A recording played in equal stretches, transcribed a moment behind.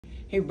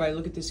Hey everybody,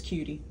 look at this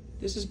cutie.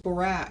 This is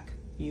Borak.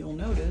 You'll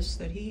notice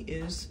that he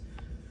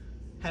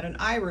had an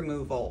eye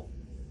removal.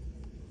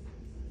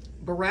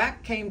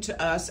 Borak came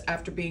to us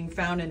after being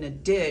found in a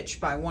ditch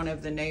by one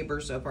of the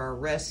neighbors of our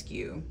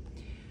rescue.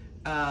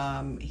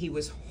 He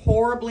was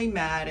horribly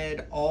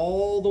matted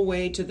all the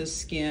way to the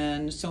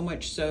skin, so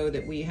much so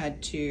that we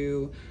had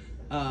to,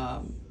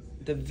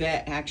 the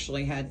vet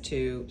actually he had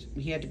to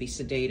be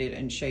sedated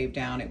and shaved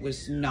down. It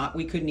was not,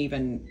 we couldn't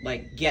even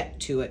like get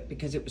to it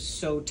because it was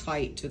so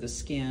tight to the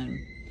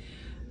skin.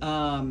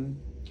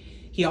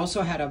 He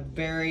also had a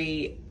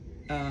very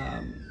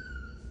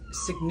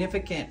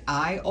significant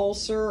eye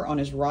ulcer on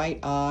his right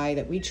eye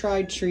that we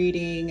tried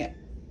treating.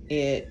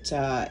 It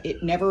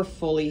never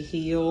fully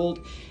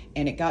healed,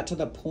 and it got to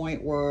the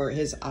point where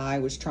his eye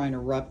was trying to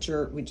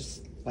rupture.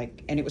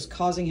 And it was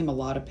causing him a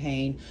lot of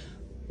pain.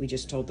 We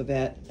just told the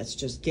vet, let's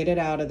just get it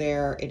out of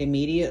there. It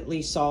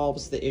immediately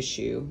solves the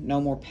issue.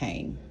 No more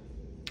pain.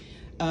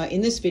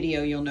 In this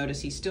video, you'll notice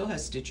he still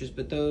has stitches,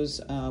 but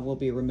those will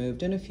be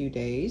removed in a few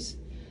days.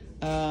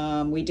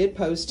 We did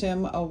post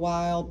him a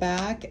while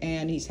back,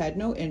 and he's had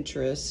no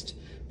interest,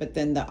 but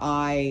then the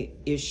eye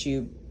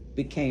issue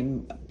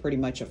became pretty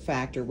much a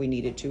factor we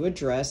needed to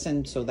address,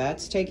 and so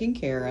that's taken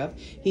care of.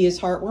 He is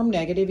heartworm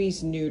negative.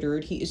 He's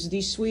neutered. He is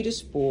the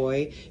sweetest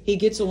boy. He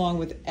gets along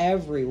with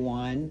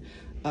everyone.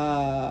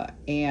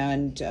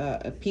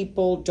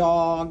 People,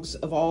 dogs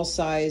of all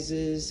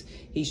sizes.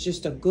 He's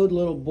just a good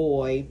little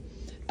boy.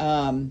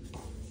 I'm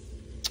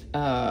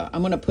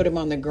going to put him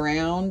on the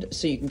ground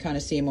so you can kind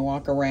of see him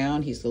walk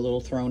around. He's a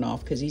little thrown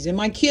off because he's in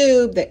my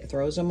cube. That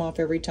throws him off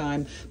every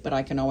time, but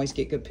I can always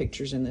get good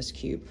pictures in this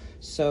cube.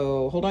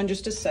 So hold on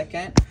just a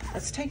second.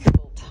 Let's take your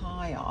little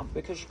tie off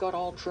because you got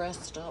all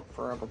dressed up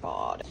for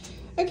everybody.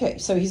 Okay,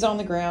 so he's on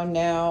the ground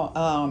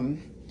now.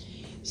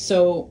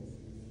 So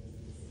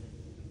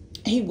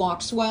he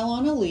walks well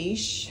on a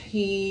leash.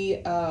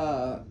 He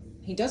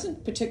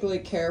doesn't particularly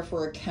care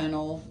for a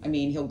kennel. I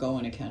mean, he'll go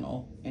in a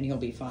kennel and he'll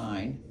be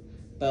fine,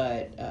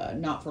 but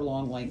not for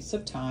long lengths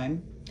of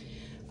time.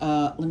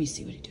 Let me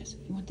see what he does.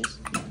 You want this?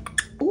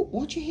 Oh,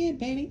 watch your head,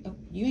 baby. Oh,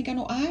 you ain't got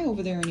no eye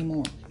over there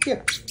anymore.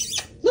 Here,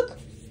 look.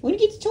 Want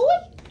to get the toy?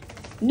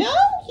 No,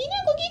 you're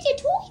not gonna get your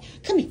toy.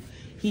 Come here.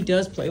 He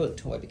does play with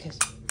the toy because,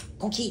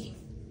 go get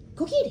it.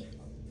 Go get it.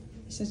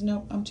 He says,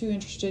 no, I'm too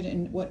interested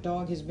in what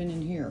dog has been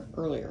in here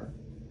earlier.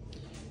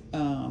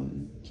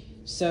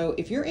 So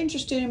if you're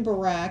interested in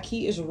Borak,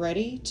 he is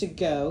ready to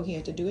go. He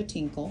had to do a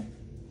tinkle.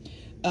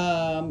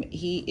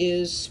 He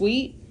is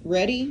sweet,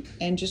 ready,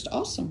 and just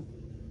awesome.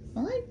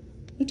 All right,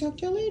 we'll talk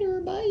to you later.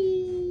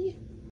 Bye.